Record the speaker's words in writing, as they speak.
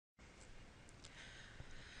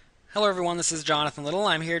Hello everyone, this is Jonathan Little.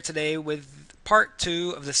 I'm here today with part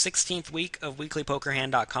 2 of the 16th week of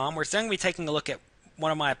weeklypokerhand.com. We're going to be taking a look at one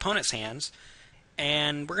of my opponent's hands,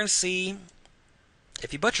 and we're going to see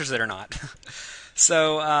if he butchers it or not.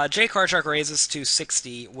 Jay Cardchark raises to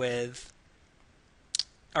 60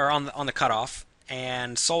 on the cutoff,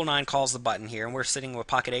 and Soul 9 calls the button here, and we're sitting with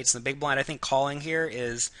pocket 8s in the big blind. I think calling here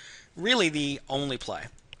is really the only play.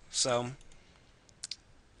 So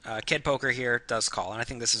Kid Poker here does call, and I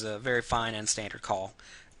think this is a very fine and standard call.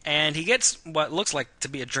 And he gets what looks like to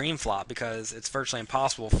be a dream flop because it's virtually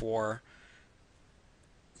impossible for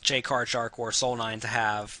Jay Cardchark or Soul 9 to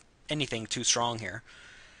have anything too strong here.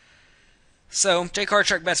 So Jay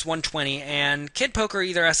Cardchark bets 120, and Kid Poker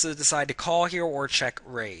either has to decide to call here or check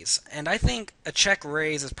raise. And I think a check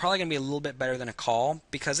raise is probably going to be a little bit better than a call,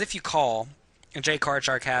 because if you call and Jay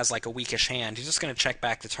Cardchark has like a weakish hand, he's just going to check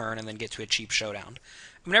back the turn and then get to a cheap showdown.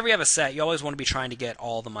 Whenever you have a set, you always want to be trying to get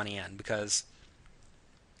all the money in because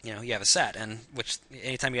you have a set, and which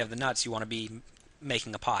anytime you have the nuts, you want to be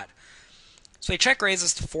making a pot. So he check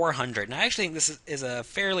raises to 400, and I actually think this is a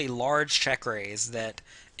fairly large check raise that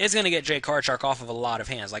is going to get Jay Cardchark off of a lot of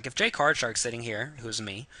hands. Like if Jay Cardchark's sitting here, who's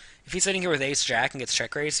me, if he's sitting here with Ace Jack and gets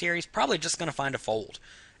check raised here, he's probably just going to find a fold.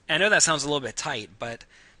 And I know that sounds a little bit tight, but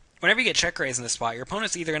whenever you get check raised in this spot, your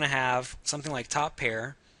opponent's either going to have something like top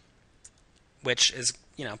pair, which is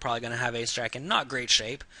probably going to have Ace Jack in not great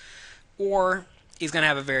shape, or he's going to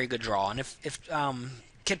have a very good draw. And if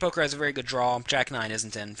Kid Poker has a very good draw, Jack 9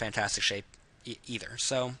 isn't in fantastic shape either.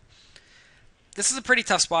 So this is a pretty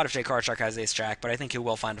tough spot if Jay Cardchark has Ace Jack, but I think he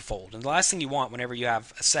will find a fold. And the last thing you want whenever you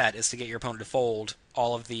have a set is to get your opponent to fold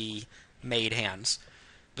all of the made hands,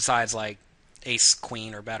 besides like Ace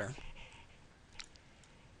Queen or better.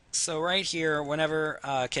 So right here, whenever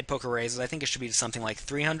Kid Poker raises, I think it should be something like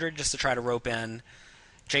 300 just to try to rope in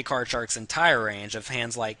Jay Cardchark's entire range of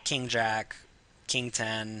hands like King Jack, King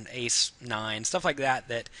 10, Ace 9, stuff like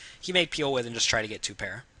that he may peel with and just try to get two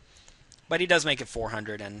pair. But he does make it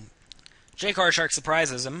 400, and Jay Cardchark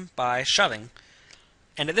surprises him by shoving.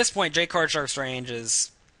 And at this point, Jay Cardchark's range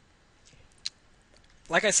is,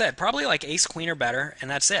 like I said, probably like Ace Queen or better, and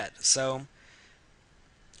that's it. So,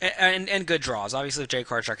 and good draws. Obviously, if Jay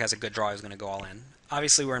Cardchark has a good draw, he's going to go all in.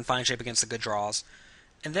 Obviously, we're in fine shape against the good draws.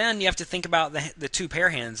 And then you have to think about the two pair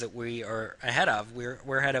hands that we are ahead of.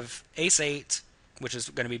 We're ahead of Ace 8, which is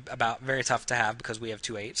going to be about very tough to have because we have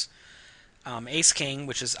two 8s. Ace King,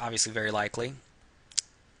 which is obviously very likely.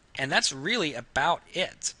 And that's really about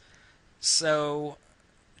it. So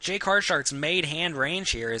Jay Cardchark's made hand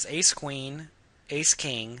range here is Ace Queen, Ace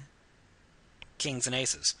King, Kings and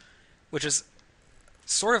Aces, which is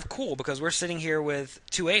sort of cool because we're sitting here with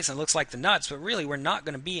two 8s and it looks like the nuts, but really we're not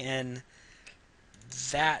going to be in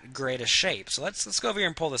that great a shape. So let's go over here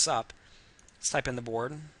and pull this up. Let's type in the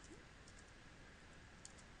board.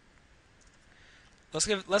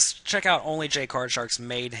 Let's check out only Jay Cardchark's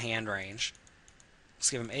made hand range. Let's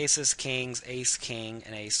give him aces, kings, ace, king,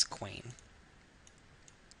 and ace, queen.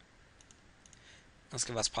 Let's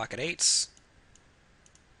give us pocket 8s.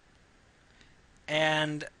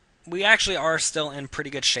 And we actually are still in pretty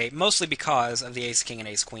good shape, mostly because of the ace, king, and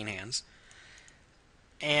ace, queen hands.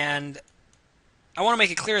 And I want to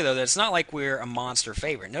make it clear, though, that it's not like we're a monster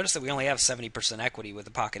favorite. Notice that we only have 70% equity with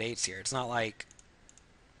the pocket 8s here. It's not like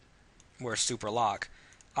we're a super lock.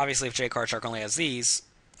 Obviously, if Jay Cardchark only has these,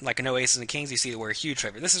 like a no aces and kings, you see that we're a huge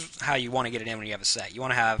favorite. This is how you want to get it in when you have a set. You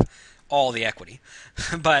want to have all the equity.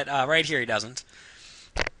 But right here, he doesn't.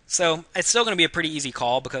 So it's still going to be a pretty easy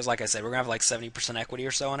call because, like I said, we're going to have like 70% equity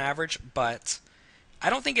or so on average. But I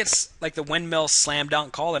don't think it's like the windmill slam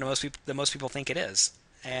dunk call that most people think it is.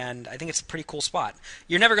 And I think it's a pretty cool spot.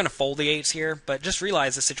 You're never going to fold the 8s here, but just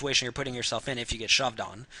realize the situation you're putting yourself in if you get shoved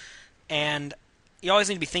on. And you always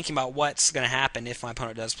need to be thinking about what's going to happen if my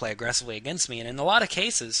opponent does play aggressively against me. And in a lot of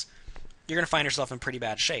cases, you're going to find yourself in pretty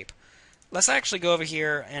bad shape. Let's actually go over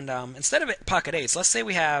here and instead of pocket 8s, let's say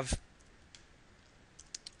we have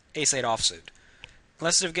ace 8 offsuit.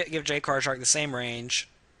 Let's give Jay Cardchark the same range.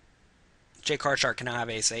 Jay Cardchark can now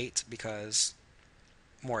have ace 8 because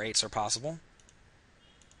more 8s are possible.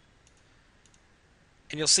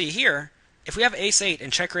 And you'll see here, if we have ace 8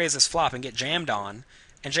 and check raise this flop and get jammed on,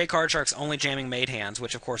 and Jay Cardchark's only jamming made hands,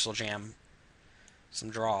 which of course will jam some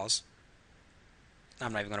draws.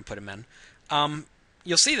 I'm not even going to put him in.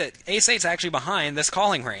 You'll see that ace 8's actually behind this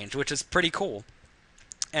calling range, which is pretty cool.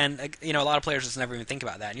 And a lot of players just never even think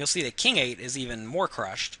about that. And you'll see that king 8 is even more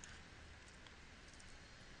crushed.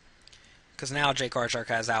 Because now Jay Cardchark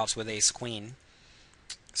has outs with ace queen.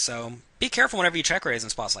 So be careful whenever you check raise in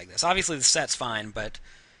spots like this. Obviously the set's fine, but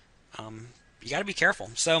you got to be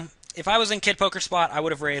careful. So if I was in Kid Poker spot, I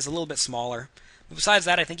would have raised a little bit smaller. But besides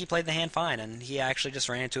that, I think he played the hand fine, and he actually just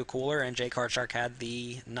ran into a cooler, and Jay Card had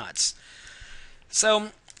the nuts.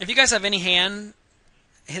 So, if you guys have any hand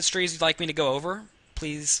histories you'd like me to go over,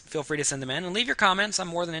 please feel free to send them in and leave your comments. I'm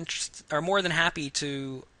more than happy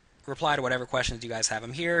to reply to whatever questions you guys have.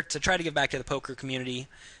 I'm here to try to give back to the poker community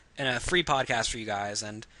in a free podcast for you guys,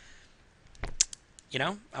 and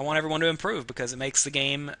I want everyone to improve because it makes the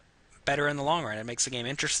game better in the long run. It makes the game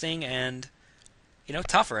interesting and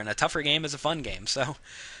tougher, and a tougher game is a fun game. So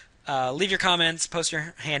leave your comments, post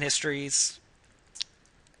your hand histories,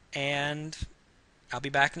 and I'll be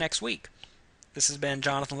back next week. This has been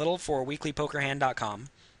Jonathan Little for weeklypokerhand.com.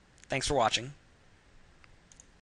 Thanks for watching.